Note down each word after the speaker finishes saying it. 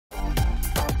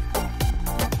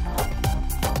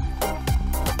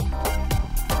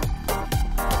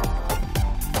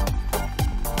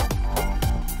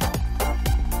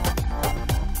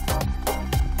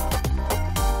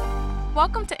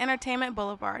Welcome to Entertainment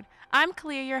Boulevard. I'm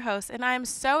Kalia, your host, and I am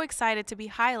so excited to be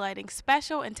highlighting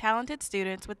special and talented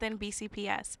students within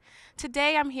BCPS.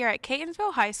 Today I'm here at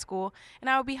Catonsville High School, and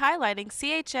I will be highlighting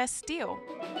CHS Steel.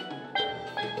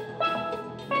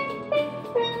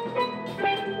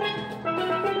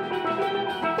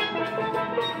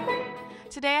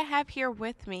 Today I have here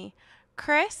with me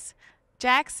Chris,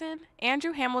 Jackson,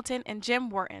 Andrew Hamilton, and Jim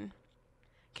Wharton.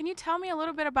 Can you tell me a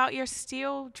little bit about your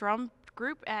steel drum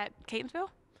group at Catonsville?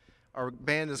 Our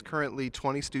band is currently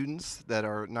 20 students that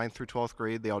are 9th through 12th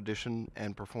grade. They audition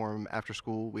and perform after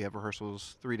school. We have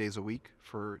rehearsals 3 days a week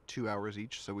for 2 hours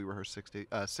each, so we rehearse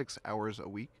 6 hours a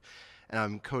week. And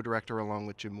I'm co-director along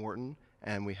with Jim Wharton,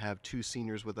 and we have 2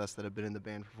 seniors with us that have been in the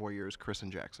band for 4 years, Chris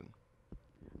and Jackson.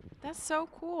 That's so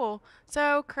cool.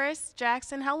 So Chris,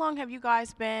 Jackson, how long have you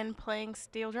guys been playing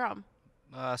steel drum?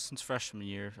 Since freshman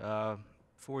year,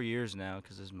 4 years now,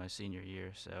 because this is my senior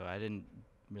year, so I didn't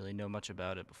really know much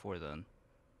about it before then.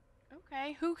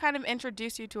 Okay, who kind of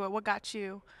introduced you to it? What got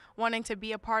you wanting to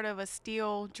be a part of a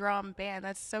steel drum band?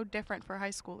 That's so different for high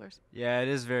schoolers. Yeah, it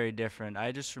is very different.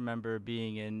 I just remember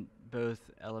being in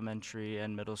both elementary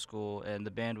and middle school, and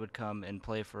the band would come and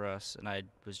play for us, and I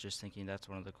was just thinking that's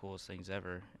one of the coolest things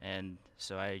ever. And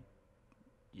so I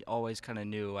always kind of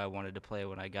knew I wanted to play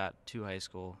when I got to high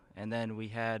school. And then we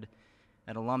had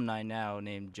an alumni now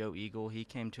named Joe Eagle. He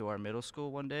came to our middle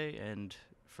school one day, and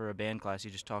for a band class, he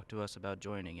just talked to us about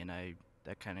joining, and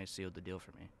that kind of sealed the deal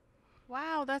for me.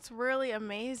 Wow, that's really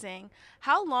amazing.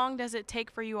 How long does it take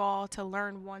for you all to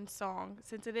learn one song,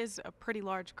 since it is a pretty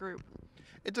large group?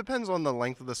 It depends on the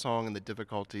length of the song and the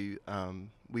difficulty.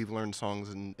 We've learned songs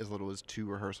in as little as 2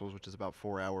 rehearsals, which is about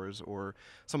 4 hours, or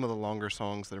some of the longer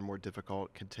songs that are more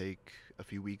difficult can take a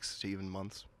few weeks to even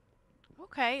months.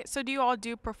 Okay, so do you all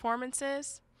do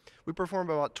performances? We perform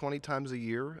about 20 times a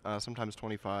year, sometimes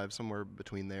 25, somewhere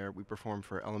between there. We perform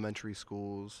for elementary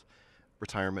schools,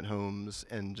 retirement homes,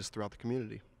 and just throughout the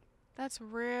community. That's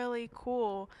really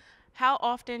cool. How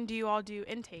often do you all do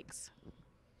intakes?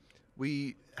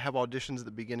 We have auditions at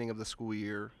the beginning of the school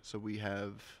year, so we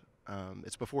have,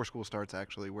 it's before school starts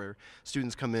actually, where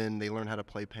students come in, they learn how to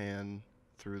play pan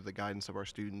through the guidance of our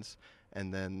students,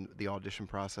 and then the audition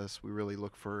process, we really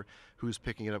look for who's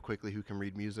picking it up quickly, who can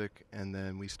read music, and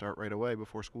then we start right away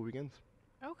before school begins.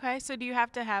 Okay, so do you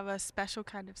have to have a special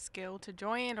kind of skill to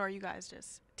join, or you guys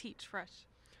just teach fresh?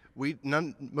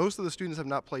 Most of the students have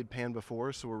not played pan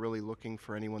before, so we're really looking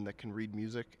for anyone that can read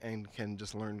music and can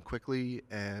just learn quickly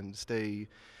and stay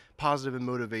positive and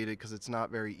motivated, because it's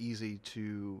not very easy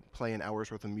to play an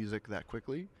hour's worth of music that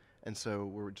quickly. And so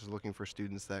we're just looking for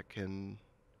students that can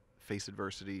face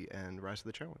adversity and rise to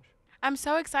the challenge. I'm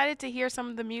so excited to hear some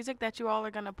of the music that you all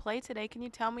are going to play today. Can you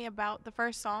tell me about the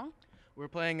first song? We're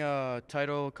playing a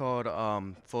title called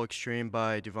Full Extreme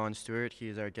by Devon Stewart.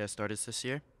 He's our guest artist this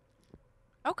year.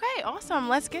 Okay, awesome.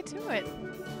 Let's get to it.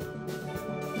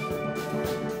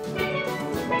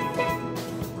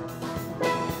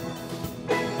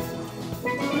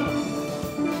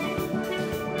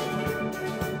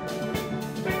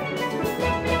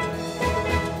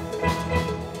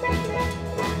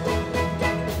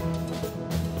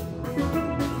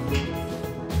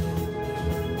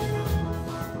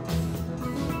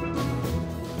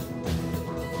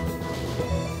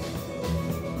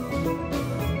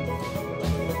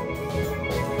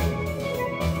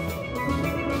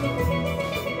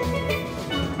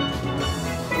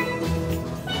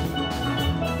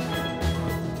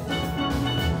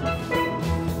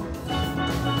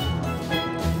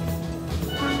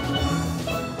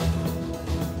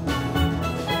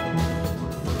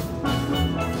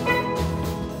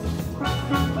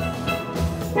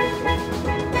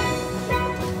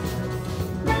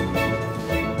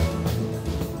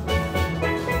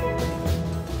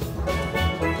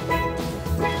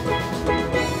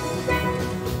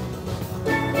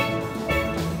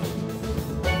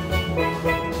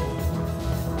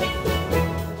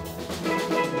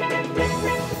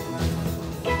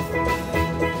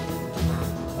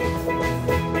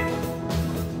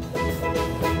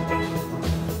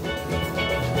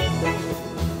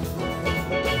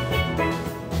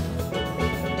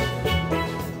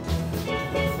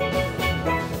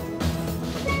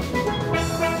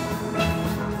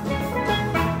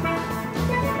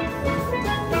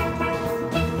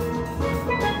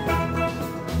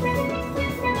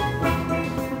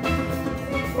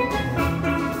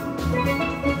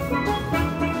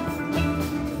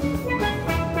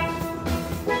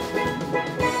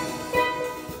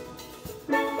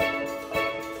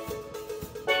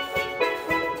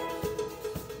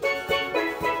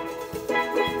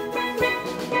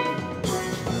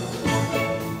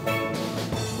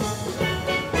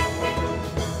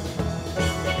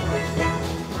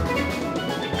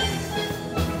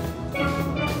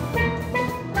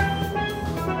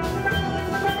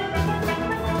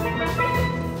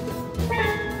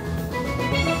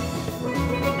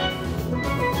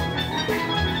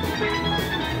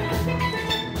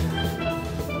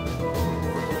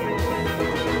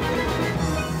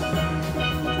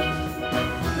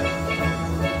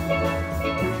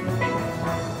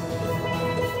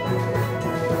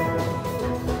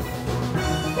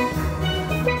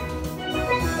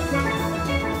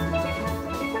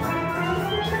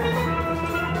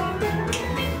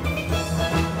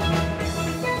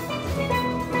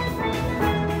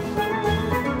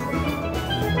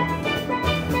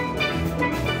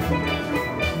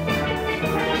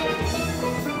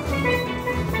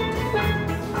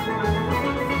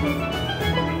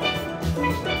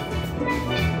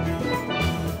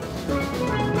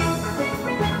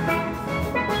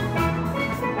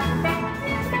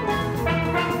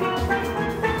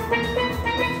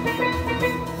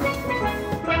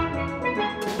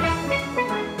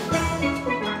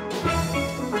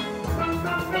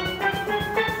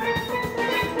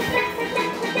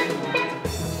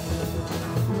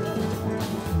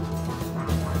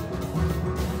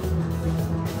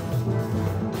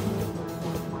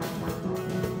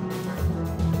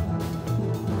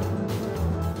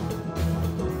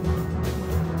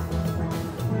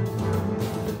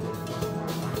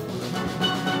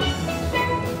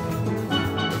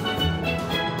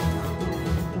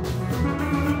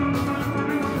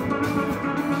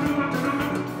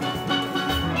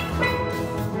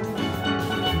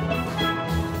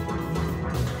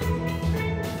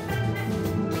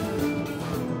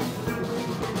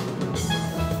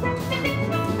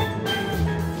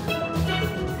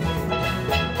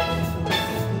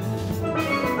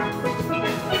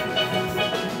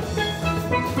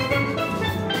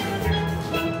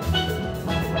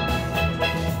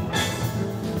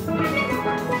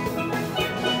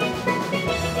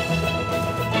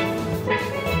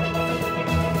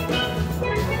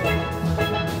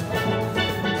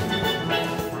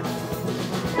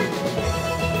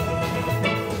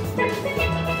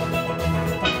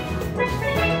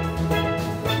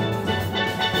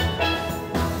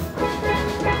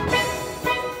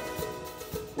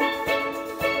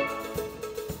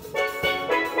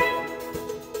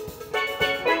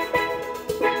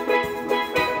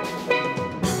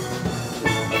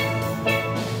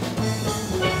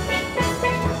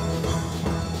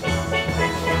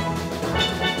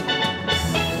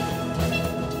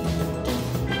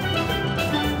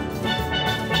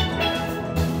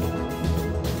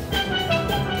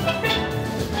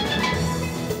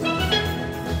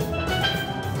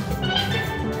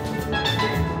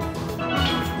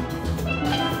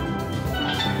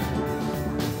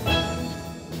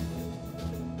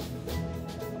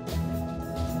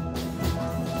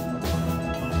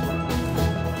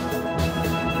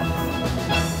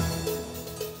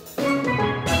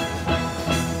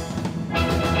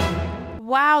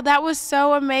 Wow, that was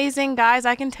so amazing, guys.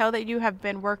 I can tell that you have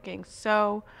been working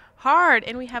so hard.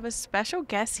 And we have a special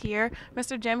guest here.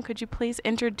 Mr. Jim, could you please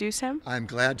introduce him? I'm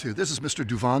glad to. This is Mr.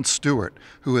 Duvon Stewart,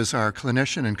 who is our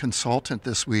clinician and consultant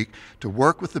this week to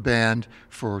work with the band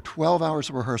for 12 hours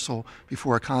of rehearsal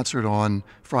before a concert on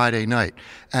Friday night.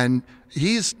 And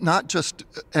he's not just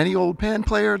any old pan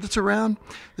player that's around.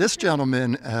 This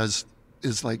gentleman is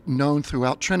like known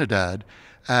throughout Trinidad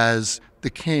as the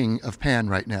king of pan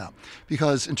right now,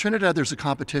 because in Trinidad there's a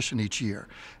competition each year,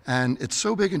 and it's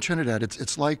so big in Trinidad,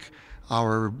 it's like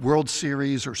our World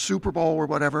Series or Super Bowl or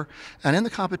whatever. And in the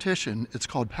competition, it's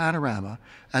called Panorama,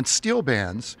 and steel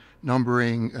bands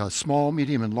numbering small,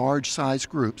 medium, and large size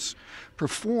groups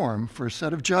perform for a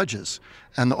set of judges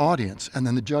and the audience, and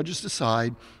then the judges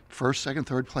decide first, second,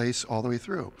 third place all the way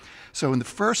through. So in the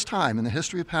first time in the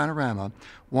history of Panorama,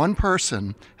 one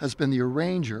person has been the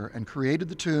arranger and created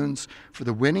the tunes for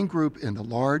the winning group in the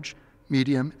large,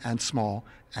 medium, and small,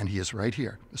 and he is right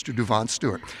here, Mr. Duvon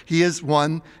Stewart. He has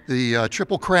won the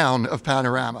Triple Crown of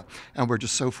Panorama, and we're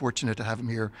just so fortunate to have him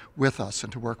here with us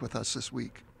and to work with us this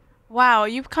week. Wow,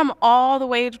 you've come all the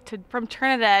way from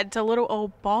Trinidad to little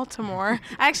old Baltimore.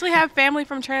 I actually have family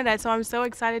from Trinidad, so I'm so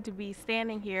excited to be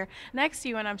standing here next to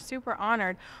you, and I'm super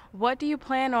honored. What do you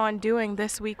plan on doing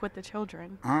this week with the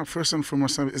children? First and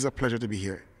foremost, it's a pleasure to be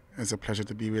here. It's a pleasure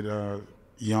to be with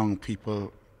young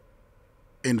people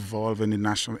involved in the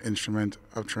national instrument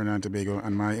of Trinidad and Tobago,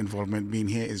 and my involvement being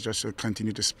here is just to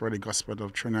continue to spread the gospel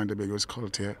of Trinidad and Tobago's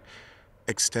culture,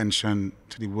 extension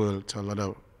to the world, to a lot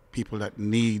of people that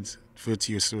need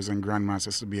virtuosos and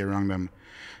grandmasters to be around them.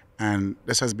 And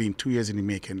this has been 2 years in the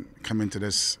making, coming to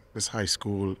this high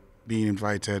school, being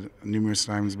invited numerous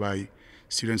times by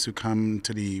students who come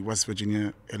to the West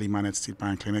Virginia Early Managed Steel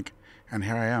Pan Clinic. And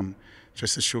here I am,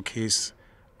 just to showcase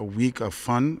a week of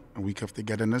fun, a week of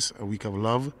togetherness, a week of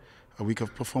love, a week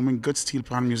of performing good steel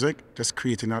pan music, just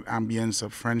creating that ambience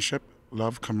of friendship,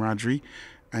 love, camaraderie,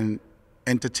 and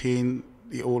entertain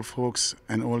the old folks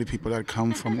and all the people that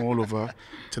come from all over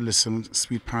to listen to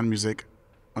sweet pan music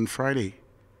on Friday.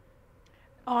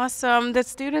 Awesome. The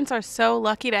students are so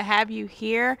lucky to have you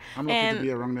here. I'm lucky to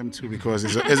be around them too, because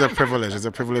it's a privilege. It's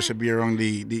a privilege to be around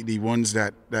the ones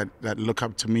that look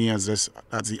up to me as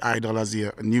the idol, as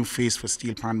the new face for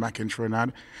steel pan back in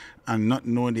Trinidad, and not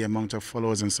knowing the amount of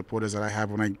followers and supporters that I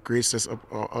have. When I graced this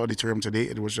auditorium today,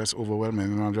 it was just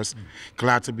overwhelming, and I'm just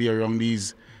glad to be around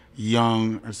these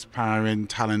young, aspiring,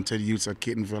 talented youths at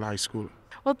Catonsville High School.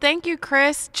 Well, thank you,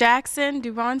 Chris, Jackson,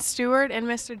 Duvon Stewart, and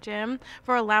Mr. Jim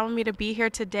for allowing me to be here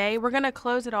today. We're going to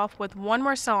close it off with one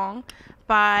more song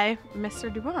by Mr.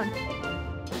 Duvon.